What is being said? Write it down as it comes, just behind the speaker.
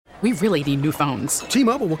We really need new phones.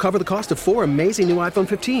 T-Mobile will cover the cost of 4 amazing new iPhone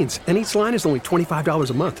 15s, and each line is only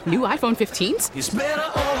 $25 a month. New iPhone 15s? It's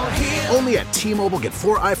better over here. Only at T-Mobile, get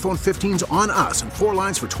 4 iPhone 15s on us and 4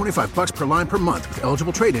 lines for $25 per line per month with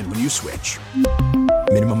eligible trade-in when you switch.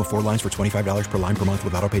 Minimum of 4 lines for $25 per line per month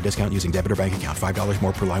with autopay discount using debit or bank account. $5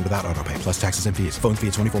 more per line without autopay, plus taxes and fees. Phone fee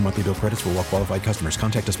at 24 monthly bill credits for well-qualified customers.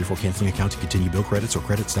 Contact us before canceling account to continue bill credits or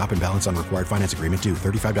credit stop and balance on required finance agreement due.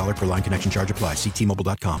 $35 per line connection charge applies. See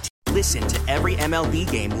T-Mobile.com. Listen to every MLB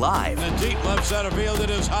game live. In the deep left center field, it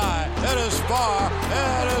is high, it is far,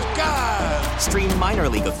 it is gone. Stream minor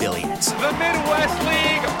league affiliates. The Midwest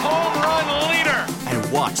League home run leader.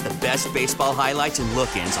 And watch the best baseball highlights and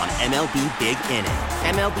look-ins on MLB Big Inning.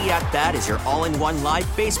 MLB At Bat is your all-in-one live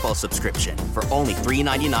baseball subscription for only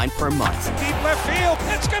 $3.99 per month. Deep left field,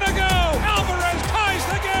 it's gonna go. Alvarez ties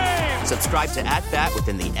the game. Subscribe to At Bat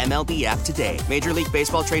within the MLB app today. Major League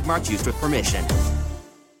Baseball trademarks used with permission.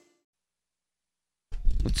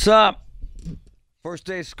 What's up? First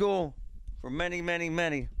day of school for many, many,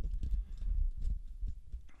 many.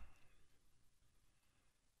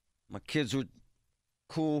 My kids were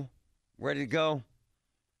cool, ready to go.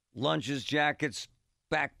 Lunches, jackets,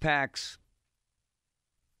 backpacks,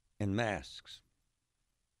 and masks.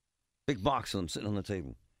 Big box of them sitting on the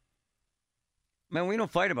table. Man, we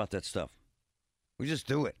don't fight about that stuff. We just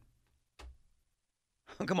do it.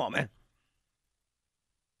 Come on, man.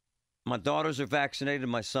 My daughters are vaccinated.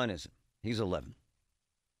 My son isn't. He's 11.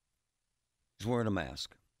 He's wearing a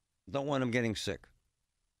mask. Don't want him getting sick.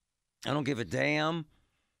 I don't give a damn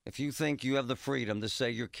if you think you have the freedom to say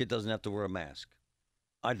your kid doesn't have to wear a mask.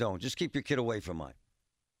 I don't. Just keep your kid away from mine.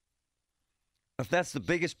 If that's the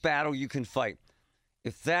biggest battle you can fight,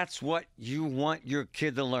 if that's what you want your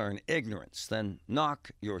kid to learn, ignorance, then knock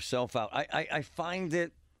yourself out. I find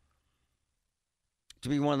it to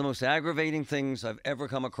be one of the most aggravating things I've ever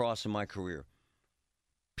come across in my career.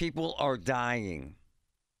 People are dying.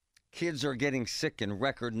 Kids are getting sick in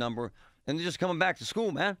record number, and they're just coming back to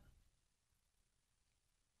school, man.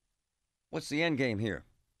 What's the end game here?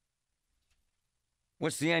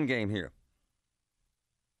 What's the end game here?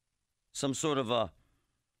 Some sort of a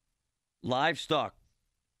livestock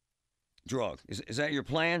drug. Is that your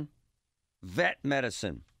plan? Vet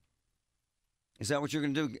medicine. Is that what you're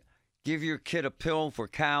going to do? Give your kid a pill for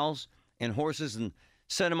cows and horses and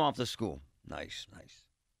send him off to school. Nice.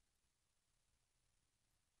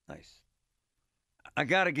 I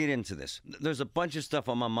got to get into this. There's a bunch of stuff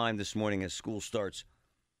on my mind this morning as school starts.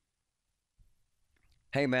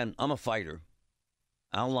 Hey, man, I'm a fighter.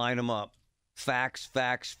 I'll line them up. Facts.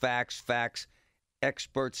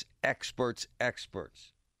 Experts.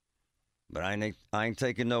 But I ain't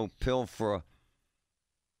taking no pill for a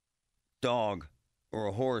dog or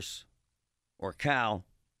a horse or a cow.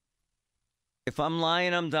 If I'm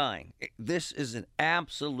lying, I'm dying. This is an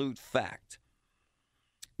absolute fact.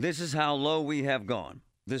 This is how low we have gone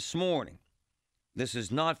this morning. This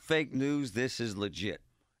is not fake news. This is legit.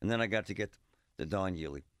 And then I got to get to Don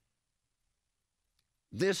Yealy.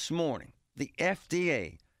 This morning, the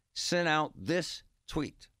FDA sent out this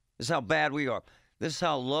tweet. This is how bad we are. This is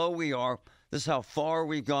how low we are. This is how far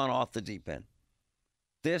we've gone off the deep end.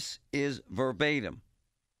 This is verbatim.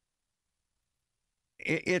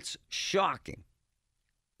 It's shocking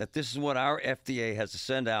that this is what our FDA has to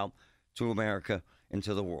send out to America and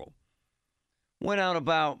to the world. Went out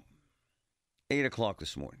about 8 o'clock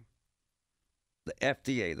this morning. The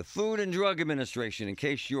FDA, the Food and Drug Administration, in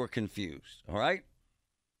case you're confused, all right?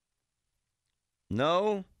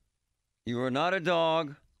 No, you are not a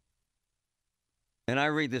dog. And I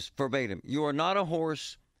read this verbatim. You are not a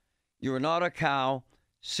horse. You are not a cow.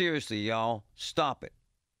 Seriously, y'all, stop it.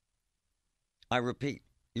 I repeat,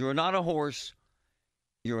 you are not a horse.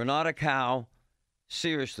 You are not a cow.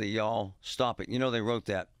 Seriously, y'all, stop it. You know, they wrote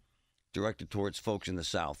that directed towards folks in the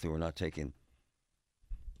South who are not taking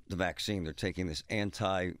the vaccine. They're taking this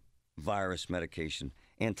antivirus medication,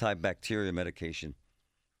 antibacterial medication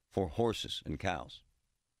for horses and cows.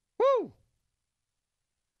 Woo!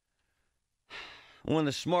 One of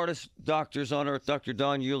the smartest doctors on earth, Dr.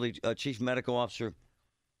 Don Yealy, Chief Medical Officer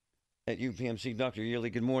at UPMC. Dr.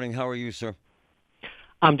 Yealy, good morning. How are you, sir?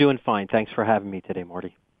 I'm doing fine. Thanks for having me today,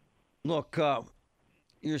 Marty. Look,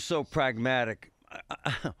 you're so pragmatic.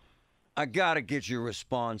 I got to get your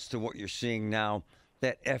response to what you're seeing now,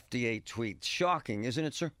 that FDA tweet. Shocking, isn't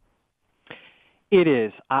it, sir? It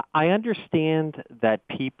is. I understand that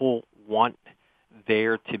people want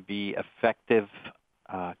there to be effective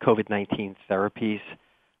COVID-19 therapies,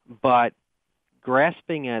 but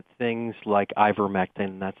grasping at things like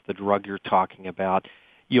ivermectin, that's the drug you're talking about.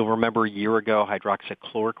 You'll remember a year ago,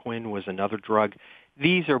 hydroxychloroquine was another drug.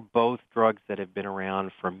 These are both drugs that have been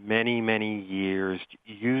around for many, many years,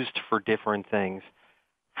 used for different things.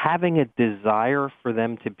 Having a desire for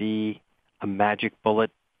them to be a magic bullet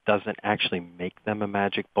doesn't actually make them a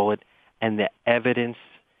magic bullet, and the evidence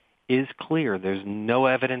is clear. There's no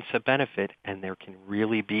evidence of benefit, and there can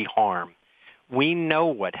really be harm. We know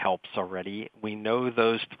what helps already. We know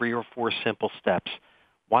those 3 or 4 simple steps.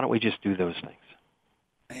 Why don't we just do those things?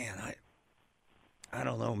 Man, I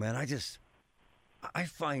don't know, man. I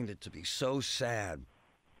find it to be so sad,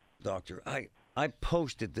 Doctor. I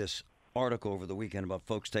posted this article over the weekend about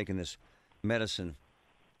folks taking this medicine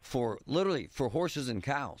for horses and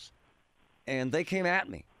cows. And they came at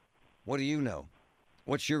me. What do you know?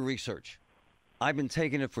 What's your research? I've been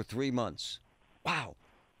taking it for 3 months. Wow.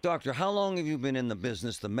 Doctor, how long have you been in the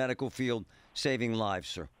business, the medical field, saving lives,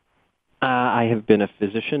 sir? I have been a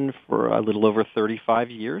physician for a little over 35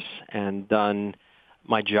 years, and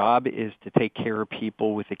my job is to take care of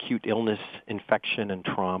people with acute illness, infection, and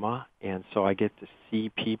trauma. And so I get to see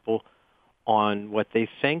people on what they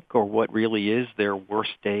think or what really is their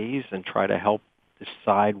worst days and try to help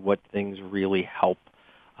decide what things really help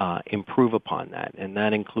improve upon that. And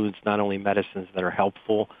that includes not only medicines that are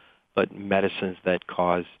helpful, but medicines that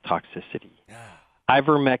cause toxicity.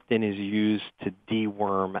 Ivermectin is used to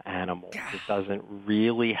deworm animals. It doesn't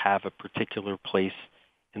really have a particular place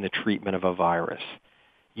in the treatment of a virus.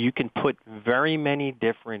 You can put very many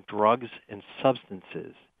different drugs and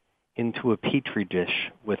substances into a petri dish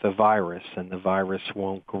with a virus, and the virus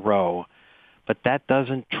won't grow. But that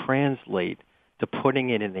doesn't translate to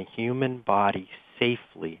putting it in the human body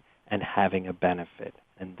safely and having a benefit.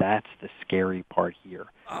 And that's the scary part here.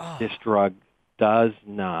 This drug does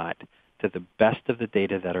not, to the best of the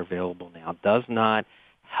data that are available now, does not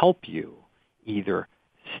help you either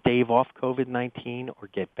stave off COVID-19 or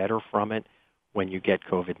get better from it when you get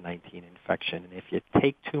COVID-19 infection. And if you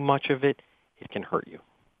take too much of it, it can hurt you.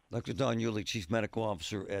 Dr. Don Euly, Chief Medical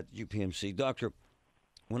Officer at UPMC. Doctor,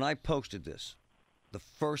 when I posted this, the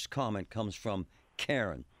first comment comes from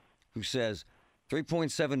Karen, who says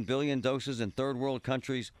 3.7 billion doses in third world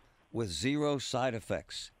countries with 0 side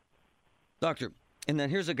effects. Doctor, and then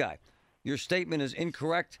here's a guy. Your statement is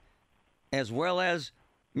incorrect as well as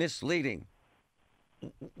misleading.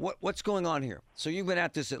 What's going on here? So you've been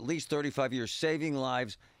at this at least 35 years, saving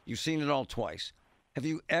lives. You've seen it all twice. Have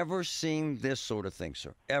you ever seen this sort of thing,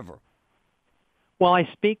 sir? Ever? Well, I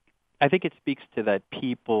think it speaks to that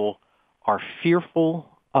people are fearful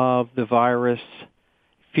of the virus,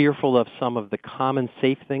 fearful of some of the common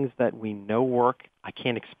safe things that we know work. I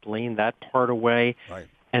can't explain that part away. Right.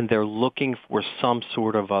 And they're looking for some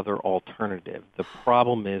sort of other alternative. The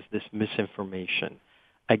problem is this misinformation.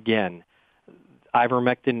 Again,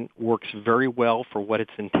 ivermectin works very well for what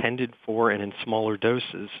it's intended for and in smaller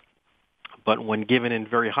doses. But when given in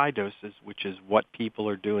very high doses, which is what people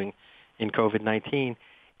are doing in COVID-19,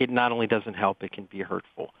 it not only doesn't help, it can be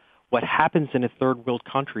hurtful. What happens in a third world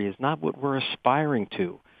country is not what we're aspiring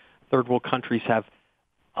to. Third world countries have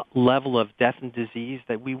a level of death and disease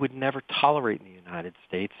that we would never tolerate in the United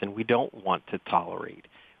States, and we don't want to tolerate.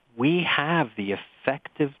 We have the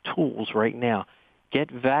effective tools right now. Get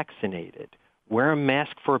vaccinated. Wear a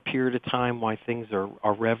mask for a period of time while things are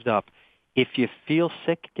revved up. If you feel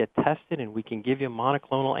sick, get tested, and we can give you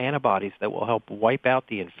monoclonal antibodies that will help wipe out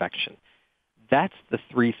the infection. That's the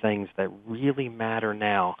 3 things that really matter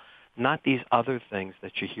now, not these other things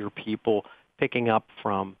that you hear people picking up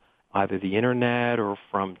from either the internet or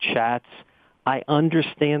from chats. I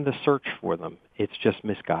understand the search for them. It's just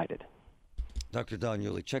misguided. Dr. Don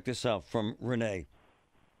Euly, check this out from Renee.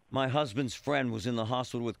 My husband's friend was in the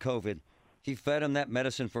hospital with COVID. He fed him that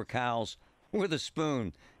medicine for cows with a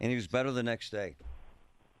spoon, and he was better the next day.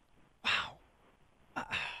 Wow.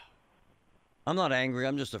 I'm not angry.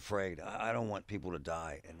 I'm just afraid. I don't want people to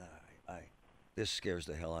die, and this scares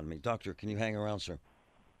the hell out of me. Doctor, can you hang around, sir?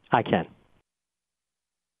 I can.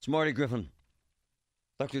 It's Marty Griffin.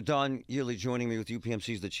 Dr. Don Euly joining me with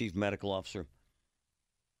UPMC's the Chief Medical Officer.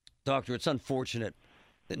 Doctor, it's unfortunate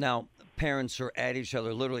that now parents are at each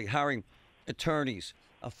other, literally hiring attorneys,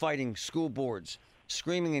 fighting school boards,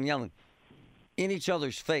 screaming and yelling in each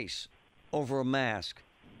other's face over a mask.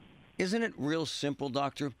 Isn't it real simple,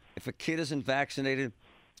 Doctor? If a kid isn't vaccinated,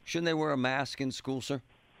 shouldn't they wear a mask in school, sir?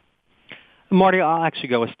 Marty, I'll actually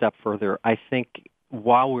go a step further. I think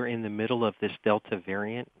while we're in the middle of this Delta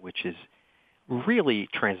variant, which is really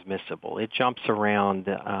transmissible, it jumps around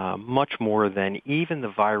much more than even the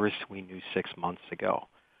virus we knew 6 months ago.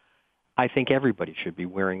 I think everybody should be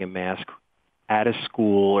wearing a mask at a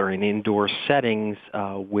school or in indoor settings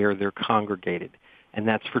where they're congregated. And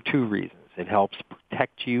that's for 2 reasons. It helps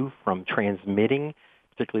protect you from transmitting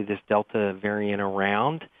particularly this Delta variant,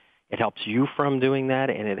 around. It helps you from doing that,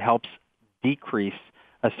 and it helps decrease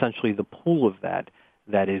essentially the pool of that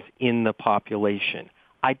is in the population.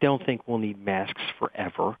 I don't think we'll need masks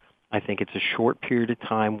forever. I think it's a short period of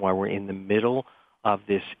time while we're in the middle of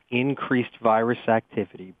this increased virus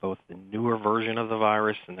activity, both the newer version of the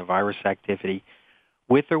virus and the virus activity.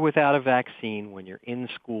 With or without a vaccine, when you're in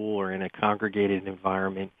school or in a congregated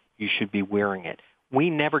environment, you should be wearing it. We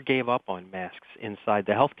never gave up on masks inside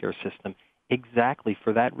the healthcare system exactly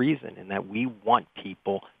for that reason, and that we want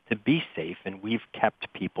people to be safe, and we've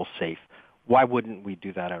kept people safe. Why wouldn't we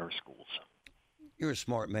do that at our schools? You're a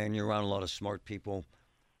smart man. You're around a lot of smart people.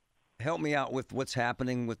 Help me out with what's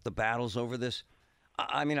happening with the battles over this.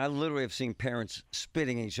 I mean, I literally have seen parents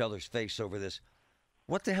spitting in each other's face over this.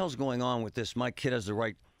 What the hell's going on with this? My kid has the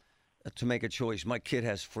right to make a choice. My kid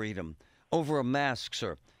has freedom. Over a mask,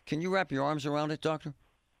 sir. Can you wrap your arms around it, doctor?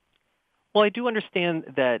 Well, I do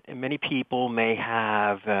understand that many people may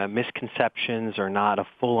have misconceptions or not a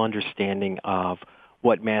full understanding of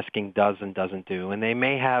what masking does and doesn't do. And they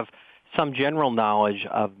may have some general knowledge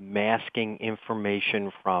of masking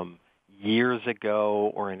information from years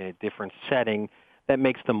ago or in a different setting that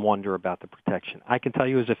makes them wonder about the protection. I can tell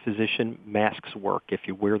you as a physician, masks work. If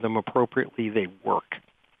you wear them appropriately, they work.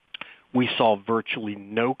 We saw virtually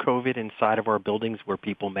no COVID inside of our buildings where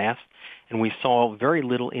people masked, and we saw very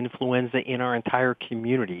little influenza in our entire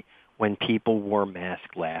community when people wore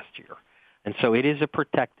masks last year. And so it is a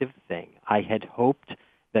protective thing. I had hoped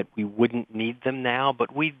that we wouldn't need them now,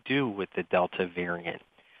 but we do with the Delta variant.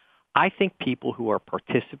 I think people who are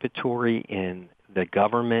participatory in the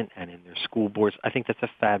government and in their school boards, I think that's a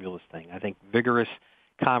fabulous thing. I think vigorous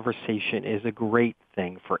conversation is a great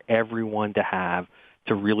thing for everyone to have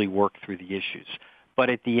to really work through the issues. But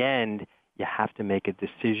at the end, you have to make a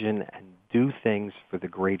decision and do things for the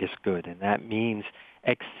greatest good. And that means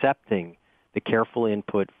accepting the careful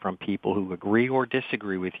input from people who agree or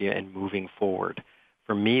disagree with you and moving forward.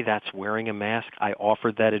 For me, that's wearing a mask. I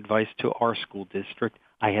offered that advice to our school district.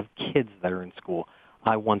 I have kids that are in school.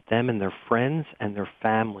 I want them and their friends and their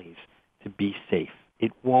families to be safe.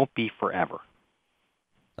 It won't be forever.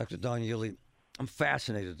 Dr. Don Euly, I'm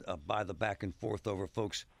fascinated by the back and forth over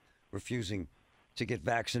folks refusing to get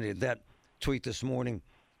vaccinated. That tweet this morning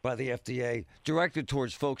by the FDA directed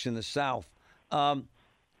towards folks in the South.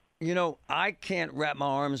 I can't wrap my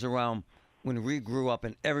arms around when we grew up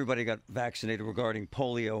and everybody got vaccinated regarding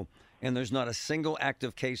polio, and there's not a single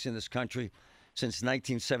active case in this country since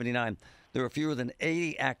 1979. There are fewer than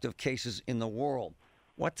 80 active cases in the world.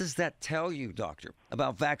 What does that tell you, doctor,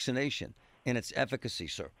 about vaccination and its efficacy,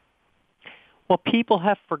 sir? Well, people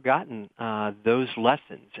have forgotten those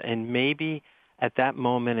lessons, and maybe at that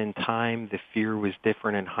moment in time the fear was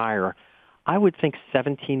different and higher. I would think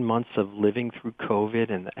 17 months of living through COVID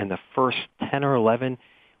and the first 10 or 11,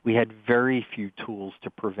 we had very few tools to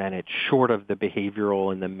prevent it, short of the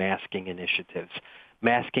behavioral and the masking initiatives.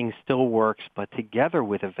 Masking still works, but together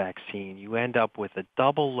with a vaccine, you end up with a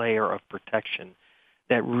double layer of protection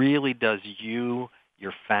that really does you,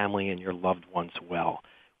 your family, and your loved ones well.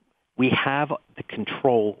 We have the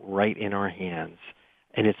control right in our hands,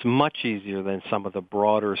 and it's much easier than some of the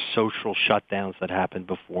broader social shutdowns that happened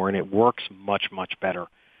before, and it works much, much better.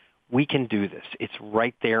 We can do this. It's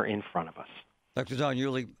right there in front of us. Dr. Don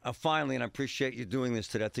Euly, finally, and I appreciate you doing this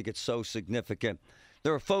today. I think it's so significant.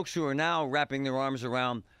 There are folks who are now wrapping their arms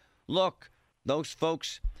around, look, those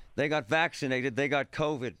folks, they got vaccinated, they got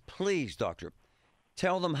COVID. Please, doctor,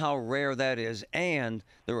 tell them how rare that is and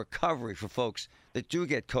the recovery for folks that do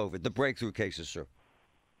get COVID, the breakthrough cases, sir.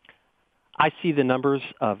 I see the numbers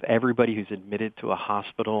of everybody who's admitted to a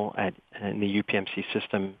hospital in the UPMC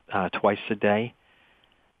system twice a day.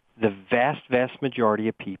 The vast, vast majority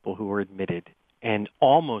of people who are admitted, and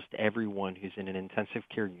almost everyone who's in an intensive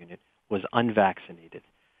care unit, was unvaccinated.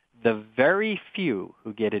 The very few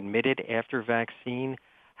who get admitted after vaccine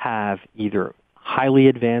have either highly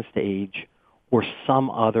advanced age or some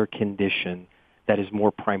other condition that is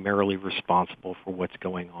more primarily responsible for what's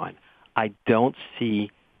going on. I don't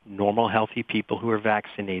see normal, healthy people who are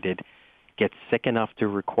vaccinated get sick enough to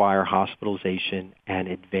require hospitalization and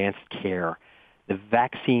advanced care. The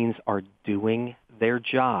vaccines are doing their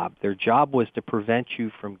job. Their job was to prevent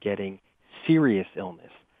you from getting serious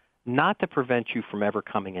illness, not to prevent you from ever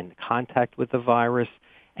coming in contact with the virus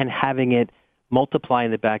and having it multiply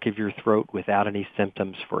in the back of your throat without any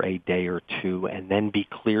symptoms for a day or two and then be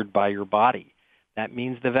cleared by your body. That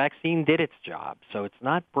means the vaccine did its job. So it's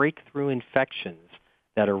not breakthrough infections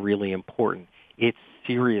that are really important. It's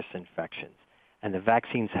serious infections. And the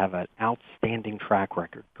vaccines have an outstanding track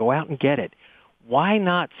record. Go out and get it. Why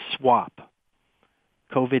not swap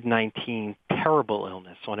COVID-19 terrible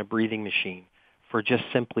illness on a breathing machine for just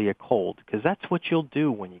simply a cold, because that's what you'll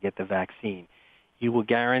do when you get the vaccine. You will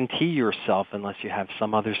guarantee yourself, unless you have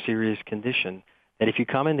some other serious condition, that if you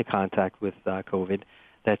come into contact with COVID,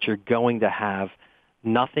 that you're going to have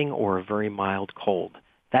nothing or a very mild cold.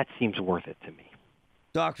 That seems worth it to me.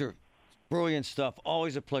 Doctor, brilliant stuff.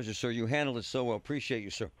 Always a pleasure, sir. You handled it so well. Appreciate you,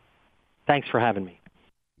 sir. Thanks for having me.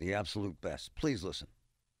 The absolute best. Please listen.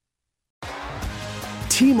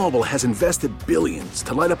 T-Mobile has invested billions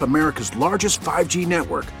to light up America's largest 5G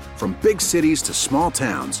network, from big cities to small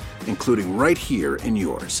towns, including right here in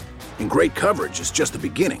yours. And great coverage is just the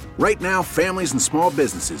beginning. Right now, families and small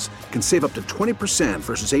businesses can save up to 20%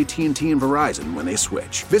 versus AT&T and Verizon when they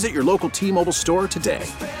switch. Visit your local T-Mobile store today.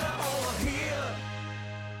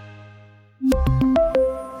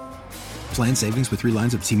 Plan savings with 3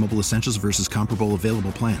 lines of T-Mobile Essentials versus comparable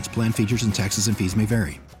available plans. Plan features and taxes and fees may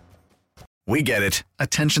vary. We get it.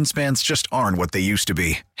 Attention spans just aren't what they used to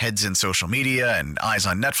be. Heads in social media and eyes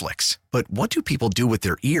on Netflix. But what do people do with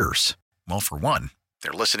their ears? Well, for one,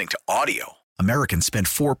 they're listening to audio. Americans spend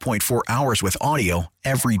 4.4 hours with audio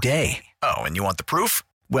every day. Oh, and you want the proof?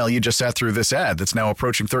 Well, you just sat through this ad that's now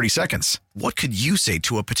approaching 30 seconds. What could you say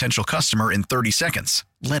to a potential customer in 30 seconds?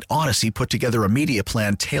 Let Odyssey put together a media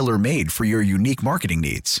plan tailor-made for your unique marketing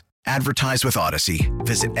needs. Advertise with Odyssey.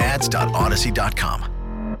 Visit ads.odyssey.com.